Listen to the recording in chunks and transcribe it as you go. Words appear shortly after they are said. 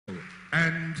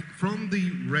And from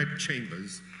the red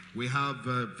chambers, we have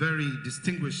a very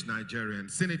distinguished Nigerian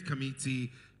Senate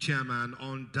Committee Chairman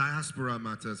on Diaspora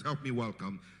Matters. Help me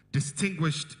welcome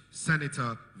distinguished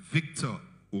Senator Victor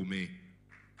Umeh.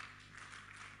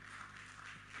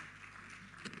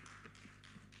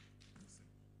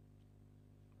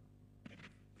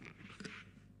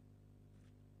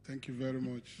 Thank you very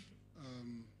much.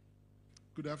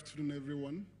 Good afternoon,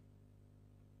 everyone.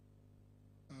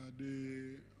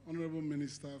 The Honorable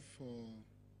Minister for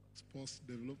Sports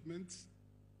Development,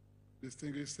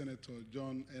 distinguished Senator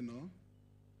John Eno,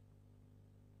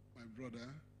 my brother,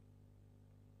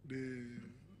 the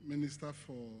Minister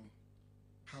for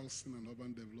Housing and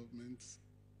Urban Development,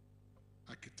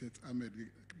 Architect Ahmed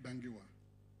Dangiwa,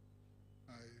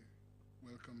 I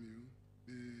welcome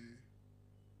you.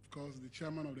 Of course, the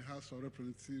Chairman of the House of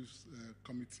Representatives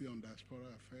Committee on Diaspora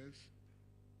Affairs,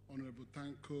 Honorable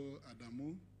Tanko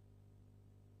Adamu,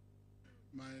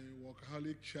 my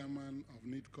workaholic Chairman of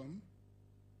NIDCOM,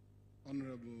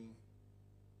 Honorable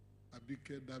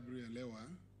Abike Dabri Elewa,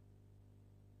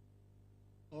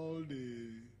 all the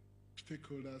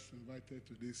stakeholders invited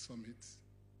to this summit,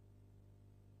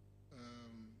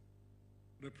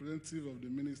 representative of the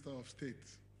Minister of State,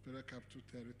 Federal Capital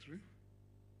Territory,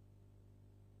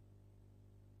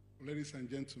 ladies and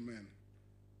gentlemen,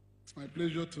 it's my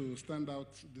pleasure to stand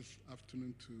out this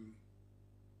afternoon to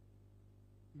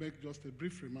make just a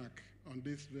brief remark on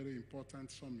this very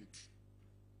important summit,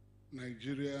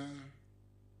 Nigeria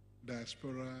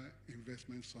Diaspora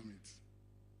Investment Summit,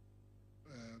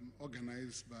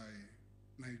 organized by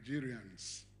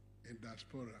Nigerians in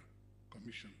Diaspora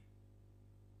Commission.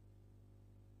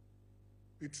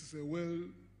 It is a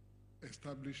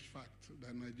well-established fact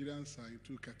that Nigerians are in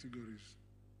two categories,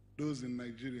 those in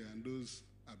Nigeria and those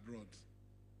abroad.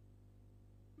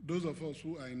 Those of us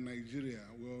who are in Nigeria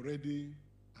were already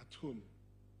at home,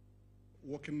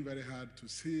 working very hard to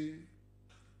see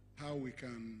how we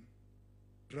can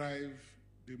drive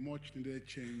the much needed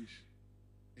change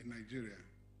in Nigeria.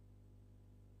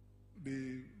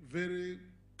 The very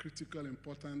critical,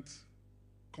 important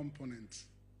component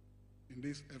in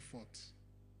this effort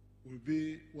will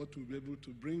be what we'll be able to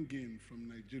bring in from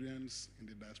Nigerians in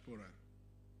the diaspora.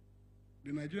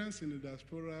 The Nigerians in the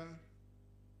diaspora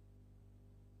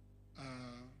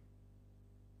are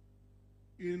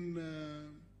in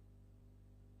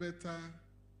better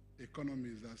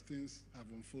economies as things have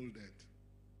unfolded.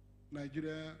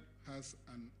 Nigeria has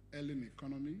an ailing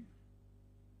economy,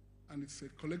 and it's a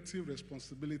collective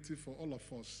responsibility for all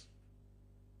of us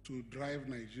to drive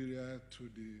Nigeria to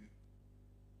the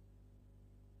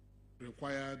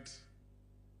required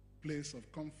place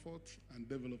of comfort and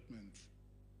development.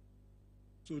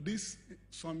 So this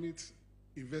summit,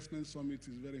 investment summit,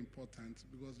 is very important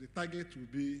because the target will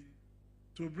be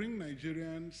to bring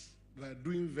Nigerians that are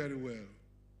doing very well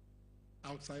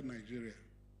outside Nigeria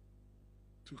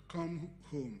to come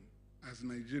home as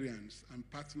Nigerians and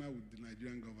partner with the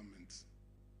Nigerian government.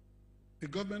 The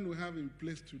government we have in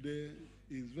place today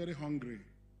is very hungry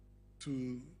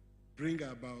to bring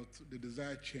about the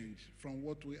desired change from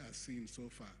what we are seeing so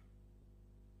far.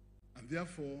 And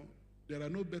therefore, there are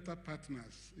no better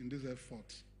partners in this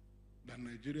effort than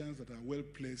Nigerians that are well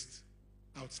placed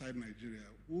outside Nigeria,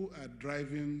 who are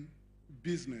driving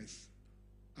business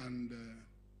and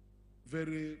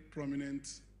very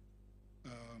prominent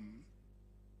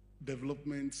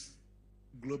developments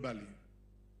globally.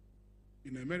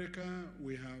 In America,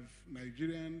 we have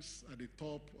Nigerians at the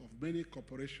top of many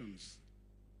corporations,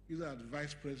 either as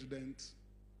vice president,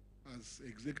 as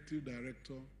executive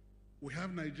director. We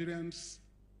have Nigerians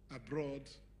abroad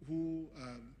who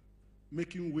are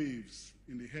making waves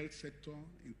in the health sector,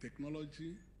 in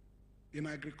technology, in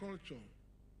agriculture,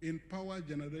 in power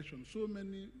generation, so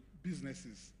many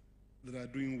businesses that are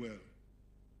doing well.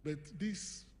 But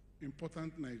these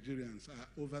important Nigerians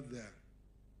are over there.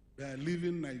 They are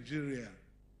leaving Nigeria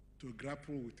to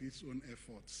grapple with its own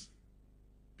efforts.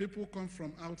 People come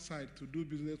from outside to do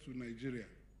business with Nigeria,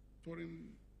 foreign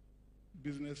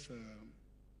business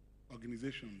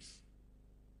organizations.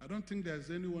 I don't think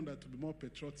there's anyone that would be more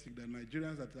patriotic than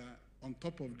Nigerians that are on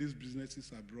top of these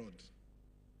businesses abroad.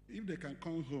 If they can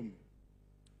come home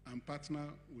and partner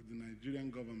with the Nigerian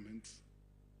government,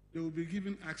 they will be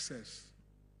given access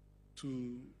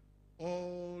to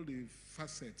all the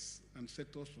facets and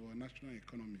sectors of our national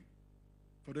economy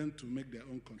for them to make their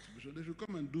own contribution. They should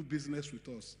come and do business with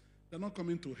us. They're not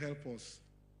coming to help us.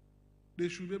 They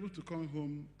should be able to come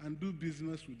home and do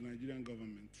business with the Nigerian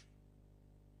government.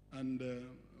 And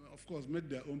of course, make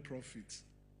their own profits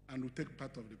and will take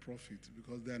part of the profit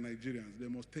because they are Nigerians. They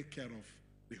must take care of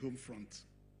the home front.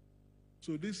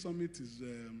 So this summit is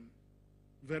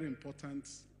very important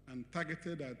and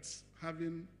targeted at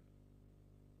having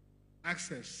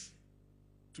access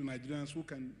to Nigerians who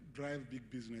can drive big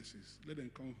businesses. Let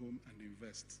them come home and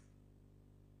invest.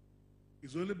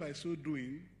 It's only by so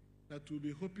doing that we'll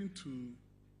be hoping to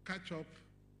catch up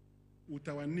with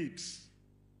our needs.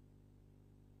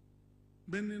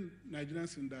 Many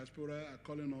Nigerians in diaspora are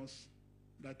calling us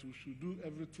that we should do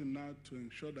everything now to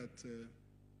ensure that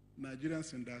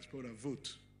Nigerians in diaspora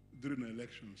vote during the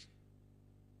elections.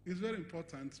 It's very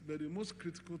important, but the most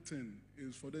critical thing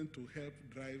is for them to help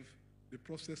drive the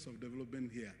process of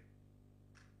development here.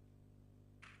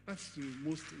 That's the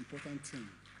most important thing.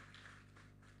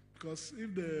 Because if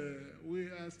we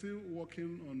are still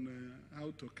working on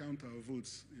how to count our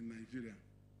votes in Nigeria,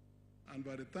 and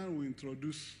by the time we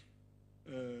introduce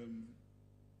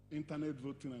internet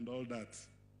voting and all that,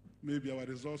 maybe our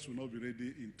results will not be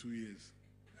ready in 2 years.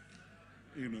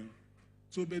 You know.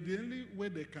 So, but the only way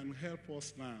they can help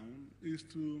us now is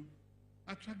to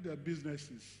attract their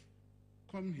businesses.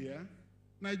 Come here.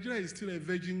 Nigeria is still a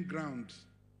virgin ground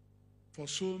for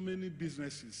so many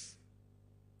businesses.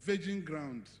 Virgin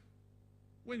ground.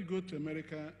 When you go to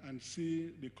America and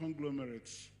see the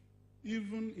conglomerates,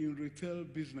 even in retail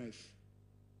business,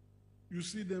 you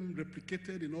see them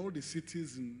replicated in all the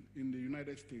cities in the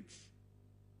United States.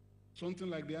 Something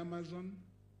like the Amazon,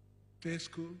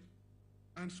 Tesco,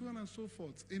 and so on and so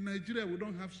forth. In Nigeria, we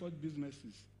don't have such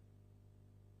businesses.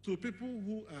 So people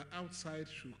who are outside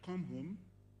should come home.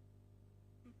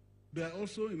 They are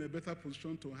also in a better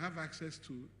position to have access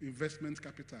to investment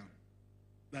capital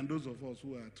than those of us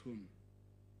who are at home.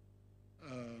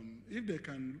 If they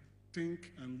can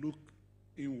think and look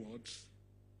inwards,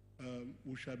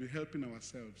 we shall be helping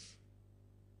ourselves.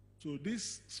 So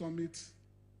this summit,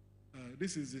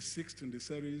 this is the 6th in the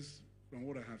series from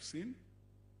what I have seen.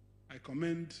 I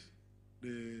commend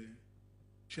the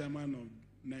chairman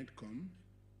of NIGERIA.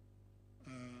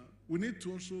 We need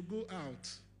to also go out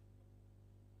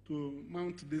to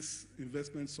mount this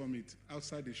investment summit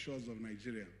outside the shores of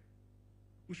Nigeria.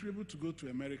 We should be able to go to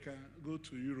America, go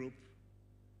to Europe,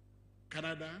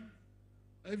 Canada,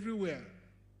 everywhere,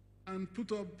 and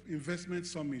put up investment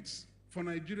summits for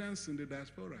Nigerians in the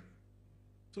diaspora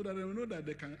so that they will know that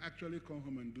they can actually come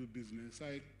home and do business.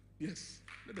 Yes,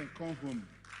 let them come home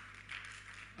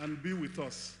and be with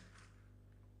us.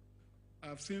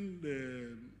 I've seen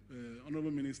the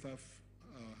Honorable Minister of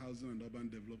Housing and Urban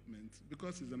Development.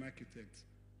 Because he's an architect,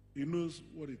 he knows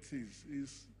what it is.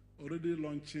 He's already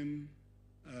launching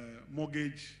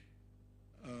mortgage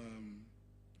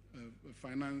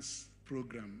finance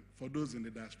program for those in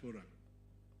the diaspora.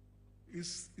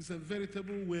 It's a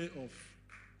veritable way of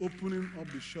opening up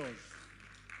the shores,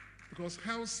 because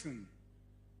housing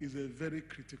is a very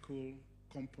critical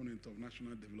component of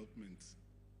national development,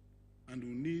 and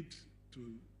we need to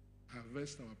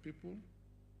harvest our people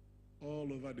all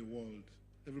over the world.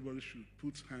 Everybody should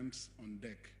put hands on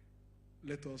deck.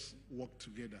 Let us work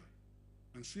together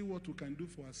and see what we can do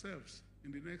for ourselves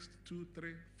in the next 2,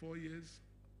 3, 4 years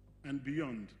and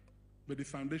beyond. But the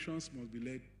foundations must be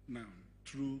laid now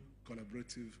through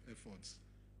collaborative efforts.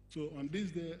 So on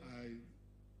this day,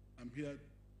 I'm here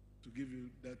to give you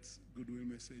that goodwill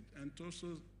message and to also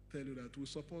tell you that we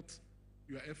support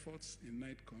your efforts in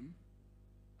NIGERIA.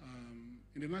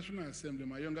 In the National Assembly,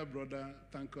 my younger brother,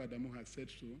 Tanko Adamu, has said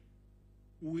so.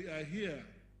 We are here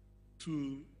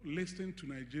to listen to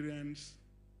Nigerians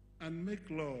and make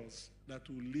laws that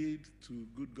will lead to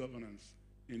good governance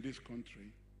in this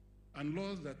country, and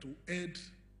laws that will aid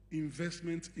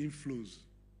investment inflows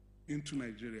into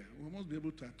Nigeria. We must be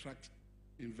able to attract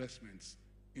investments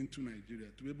into Nigeria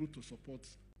to be able to support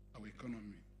our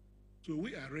economy. So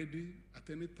we are ready at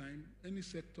any time. Any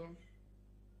sector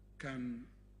can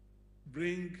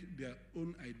bring their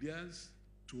own ideas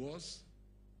to us.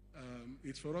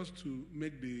 It's for us to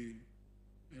make the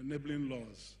enabling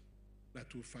laws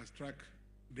that will fast-track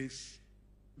these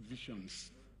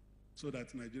visions so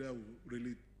that Nigeria will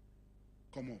really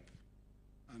come up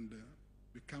and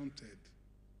be counted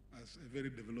as a very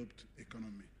developed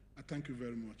economy. I thank you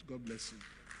very much. God bless you.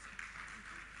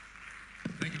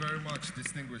 Thank you very much,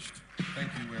 distinguished. Thank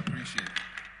you, we appreciate it.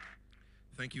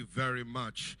 Thank you very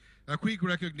much. A quick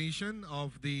recognition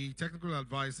of the technical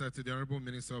advisor to the Honorable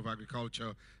Minister of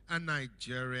Agriculture and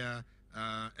Nigeria,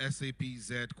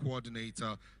 SAPZ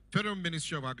Coordinator, Federal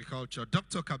Ministry of Agriculture,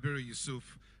 Dr. Kabiru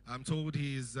Yusuf. I'm told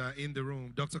he's in the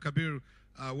room. Dr. Kabiru,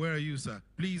 where are you, sir?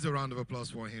 Please, a round of applause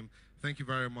for him. Thank you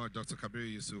very much, Dr.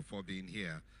 Kabiru Yusuf, for being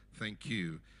here. Thank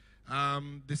you.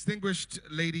 Distinguished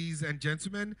ladies and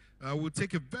gentlemen, we'll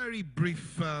take a very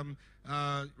brief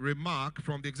remark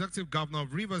from the Executive Governor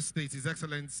of Rivers State, His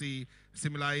Excellency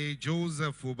Similaye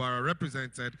Joseph Ubara,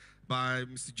 represented by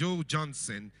Mr. Joe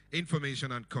Johnson,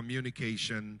 Information and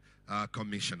Communication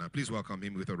Commissioner. Please welcome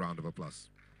him with a round of applause.